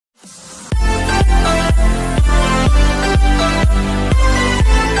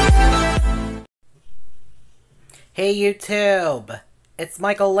Hey YouTube, it's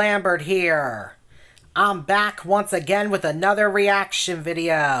Michael Lambert here. I'm back once again with another reaction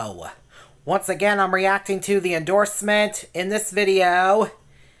video. Once again, I'm reacting to the endorsement in this video.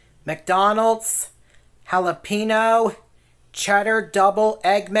 McDonald's Jalapeno Cheddar Double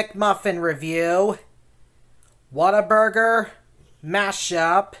Egg McMuffin review. Whataburger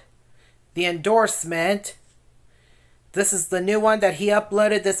mashup. The endorsement. This is the new one that he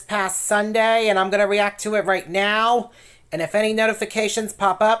uploaded this past Sunday, and I'm going to react to it right now. And if any notifications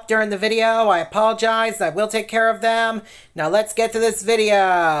pop up during the video, I apologize. I will take care of them. Now let's get to this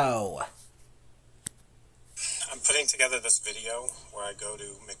video. I'm putting together this video where I go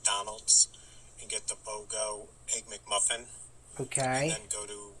to McDonald's and get the BOGO Egg McMuffin. Okay. And then go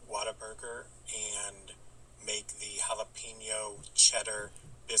to Whataburger and make the jalapeno cheddar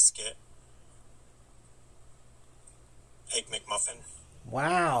biscuit Egg McMuffin.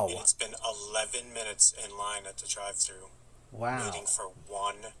 Wow. And it's been 11 minutes in line at the drive-thru. Wow. Waiting for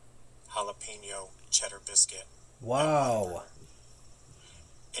one jalapeno cheddar biscuit. Whoa.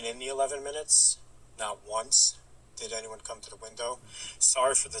 And in the 11 minutes, not once did anyone come to the window.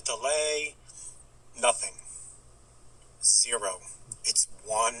 Sorry for the delay. Nothing. Zero. It's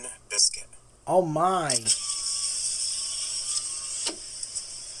one biscuit. Oh my.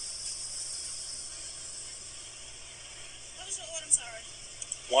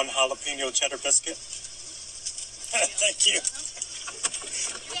 One jalapeno cheddar biscuit. Thank you.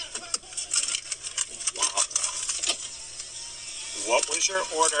 Wow. What was your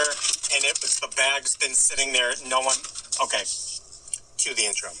order? And it was the bag's been sitting there. No one. Okay. Cue the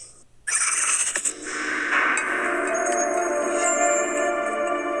intro.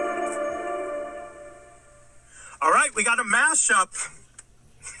 All right, we got a mashup.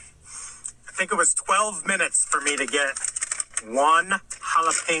 I think it was 12 minutes for me to get one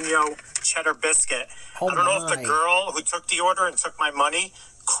jalapeno cheddar biscuit. Oh I don't know if my. the girl who took the order and took my money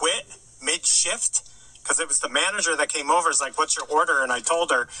quit mid-shift, because it was the manager that came over. Is like, what's your order? And I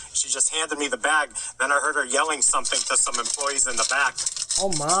told her. She just handed me the bag. Then I heard her yelling something to some employees in the back. Oh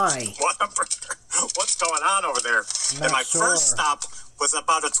my. What's going on over there? And my first stop was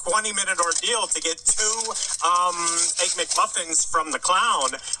about a 20-minute ordeal to get two Egg McMuffins from the clown.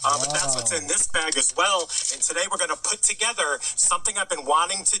 But that's what's in this bag as well. And today we're going to put together something I've been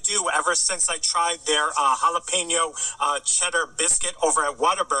wanting to do ever since I tried their jalapeno cheddar biscuit over at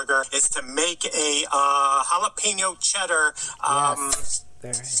Whataburger, is to make a jalapeno cheddar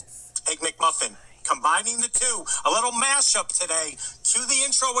There is. Egg McMuffin. Combining the two, a little mashup today. Cue the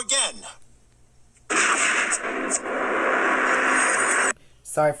intro again.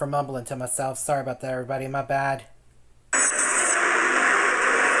 Sorry for mumbling to myself. Sorry about that, everybody. My bad.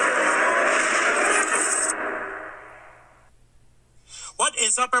 What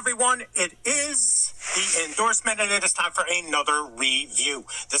is up, everyone? It is the endorsement, and it is time for another review.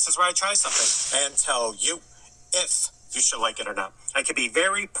 This is where I try something and tell you if you should like it or not. I can be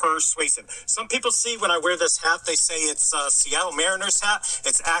very persuasive. Some people see when I wear this hat, they say it's a Seattle Mariners hat.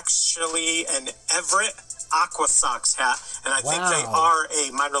 It's actually an Everett Aqua Sox hat, and I think they are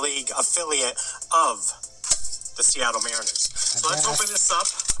a minor league affiliate of the Seattle Mariners. So let's open this up.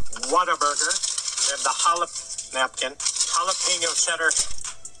 Whataburger. We have the jalapeno cheddar.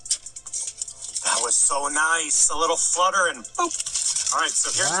 That was so nice. A little flutter and boop. All right,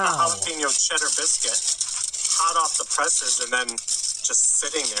 so here's the jalapeno cheddar biscuit. Hot off the presses and then just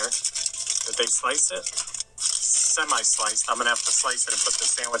sitting there. Did they slice it? Semi-sliced. I'm going to have to slice it and put the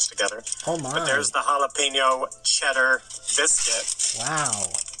sandwich together. Oh my. But there's the jalapeno cheddar biscuit. Wow.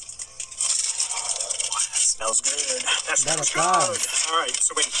 Oh, that smells good. That smells good. All right,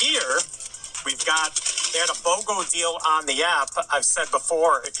 so in here, we've got, they had a BOGO deal on the app. I've said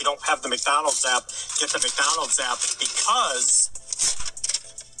before, if you don't have the McDonald's app, get the McDonald's app, because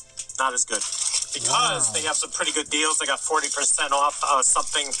not as good. Because they have some pretty good deals. They got 40% off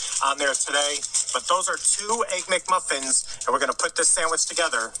something on there today. But those are two Egg McMuffins, and we're going to put this sandwich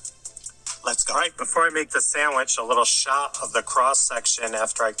together. Let's go. All right, before I make the sandwich, a little shot of the cross section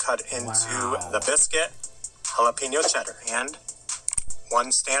after I cut into the biscuit. Jalapeno cheddar. And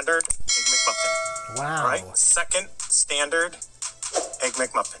one standard Egg McMuffin. Wow. All right, second standard Egg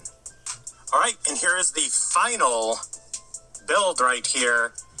McMuffin. All right, and here is the final build right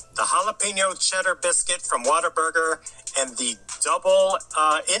here. The jalapeno cheddar biscuit from Whataburger and the double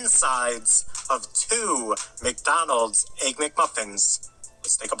insides of two McDonald's Egg McMuffins.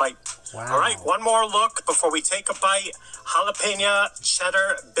 Let's take a bite. Wow. All right, one more look before we take a bite. Jalapeno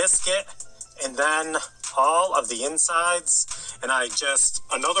cheddar biscuit and then all of the insides. And I just,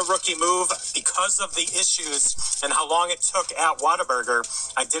 another rookie move, because of the issues and how long it took at Whataburger,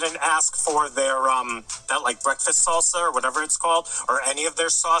 I didn't ask for their, that like breakfast salsa or whatever it's called, or any of their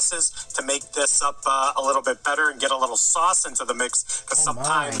sauces to make this up a little bit better and get a little sauce into the mix, because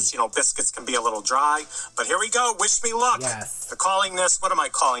sometimes, you know, biscuits can be a little dry. But here we go. Wish me luck. Yes. They're calling this, what am I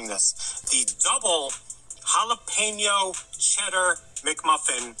calling this? The double jalapeno cheddar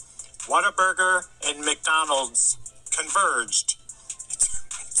McMuffin. Whataburger and McDonald's converged.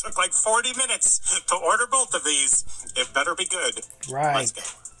 It took like 40 minutes to order both of these. It better be good. Right. Let's go.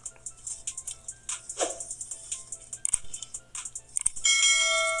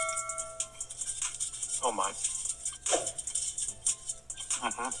 Oh my.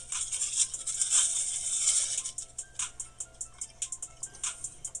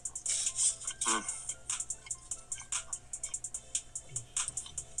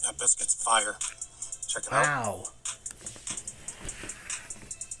 That biscuit's fire. Check it out. Wow.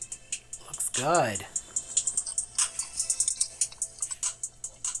 Looks good.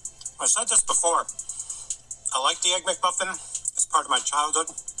 I said this before. I like the Egg McMuffin. It's part of my childhood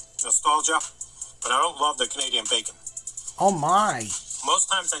nostalgia, but I don't love the Canadian bacon. Oh my. Most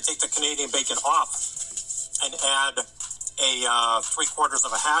times I take the Canadian bacon off and add a 3/4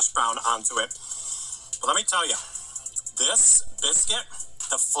 of a hash brown onto it. But let me tell you, this biscuit,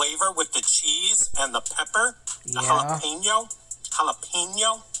 the flavor with the cheese and the pepper, the jalapeno.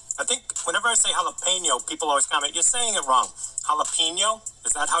 I think whenever I say jalapeno, people always comment, you're saying it wrong. Jalapeno?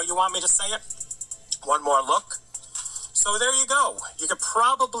 Is that how you want me to say it? One more look. So there you go. You could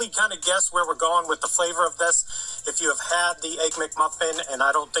probably kind of guess where we're going with the flavor of this if you have had the Egg McMuffin, and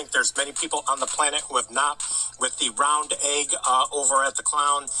I don't think there's many people on the planet who have not, with the round egg over at the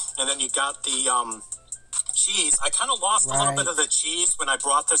Clown, and then you got the cheese. I kind of lost a little bit of the cheese when I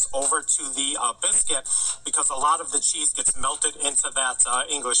brought this over to the biscuit, because a lot of the cheese gets melted into that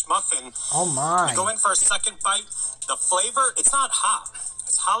English muffin. Oh my. You go in for a second bite. The flavor, it's not hot.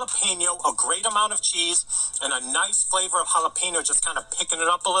 It's jalapeno, a great amount of cheese, and a nice flavor of jalapeno just kind of picking it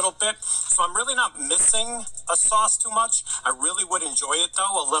up a little bit. So I'm really not missing a sauce too much. I really would enjoy it,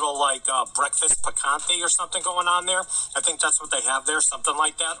 though. A little like breakfast picante or something going on there. I think that's what they have there, something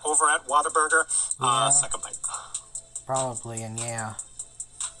like that over at Whataburger. Second bite. Probably, and yeah.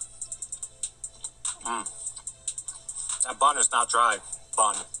 That bun is not dry.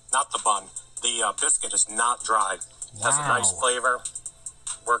 Bun. Not the bun. The biscuit is not dry. Has a nice flavor.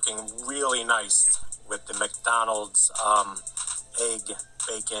 Working really nice with the McDonald's egg,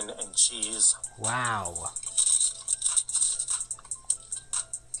 bacon, and cheese. Wow.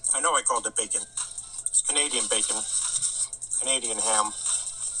 I know I called it bacon. It's Canadian bacon. Canadian ham.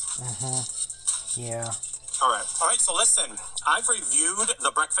 Yeah. All right, so listen. I've reviewed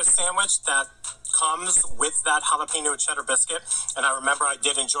the breakfast sandwich that comes with that jalapeno cheddar biscuit, and I remember I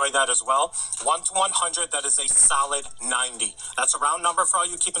did enjoy that as well. 1 to 100, that is a solid 90. That's a round number for all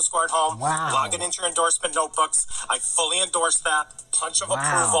you keeping score at home. Wow. Log it into your endorsement notebooks. I fully endorse that. Punch of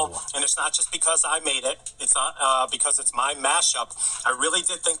approval, and it's not just because I made it. It's because it's my mashup. I really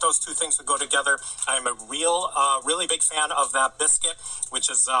did think those two things would go together. I am a really big fan of that biscuit, which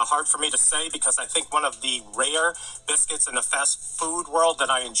is hard for me to say because I think one of the rare biscuits in the fast food world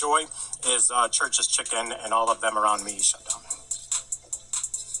that I enjoy is Church's Chicken, and all of them around me shut down.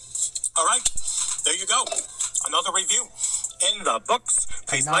 All right, there you go. Another review in the books.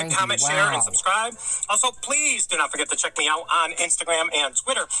 Please like, comment, share, and subscribe. Also, please do not forget to check me out on Instagram and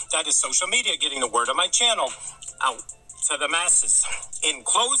Twitter. That is social media, getting the word of my channel out to the masses. In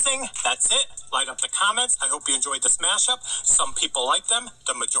closing, that's it. Light up the comments. I hope you enjoyed this mashup. Some people like them.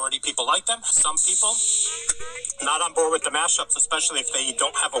 The majority of people like them. Some people not on board with the mashups, especially if they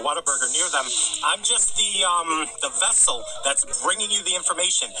don't have a Whataburger near them. I'm just the vessel that's bringing you the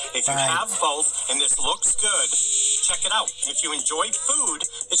information. If you have both and this looks good, check it out. If you enjoy food,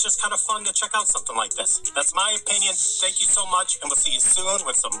 it's just kind of fun to check out something like this. That's my opinion. Thank you so much, and we'll see you soon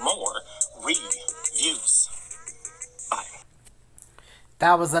with some more reviews. Bye.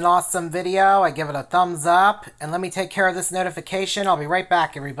 That was an awesome video. I give it a thumbs up. And let me take care of this notification. I'll be right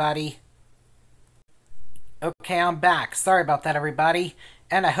back, everybody. Okay, I'm back. Sorry about that, everybody.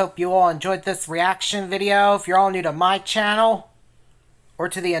 And I hope you all enjoyed this reaction video. If you're all new to my channel or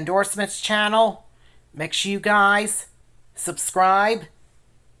to the endorsements channel, make sure you guys subscribe.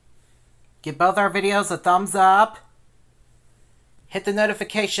 Give both our videos a thumbs up. Hit the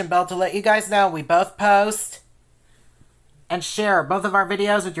notification bell to let you guys know we both post. And share both of our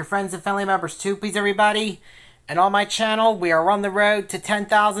videos with your friends and family members too, please, everybody. And on my channel, we are on the road to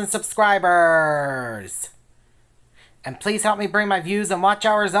 10,000 subscribers. And please help me bring my views and watch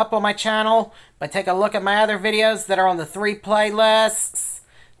hours up on my channel by taking a look at my other videos that are on the 3 playlists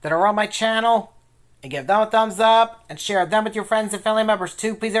that are on my channel. And give them a thumbs up and share them with your friends and family members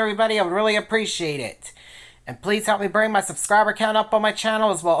too, please everybody. I would really appreciate it. And please help me bring my subscriber count up on my channel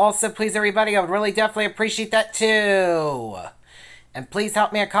as well. Also, please everybody, I would really definitely appreciate that too. And please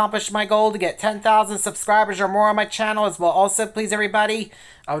help me accomplish my goal to get 10,000 subscribers or more on my channel as well. Also, please everybody,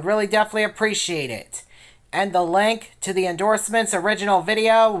 I would really definitely appreciate it. And the link to the endorsements original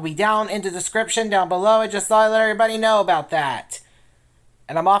video will be down in the description down below. I just thought I'd let everybody know about that.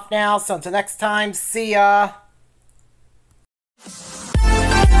 And I'm off now, so until next time, see ya.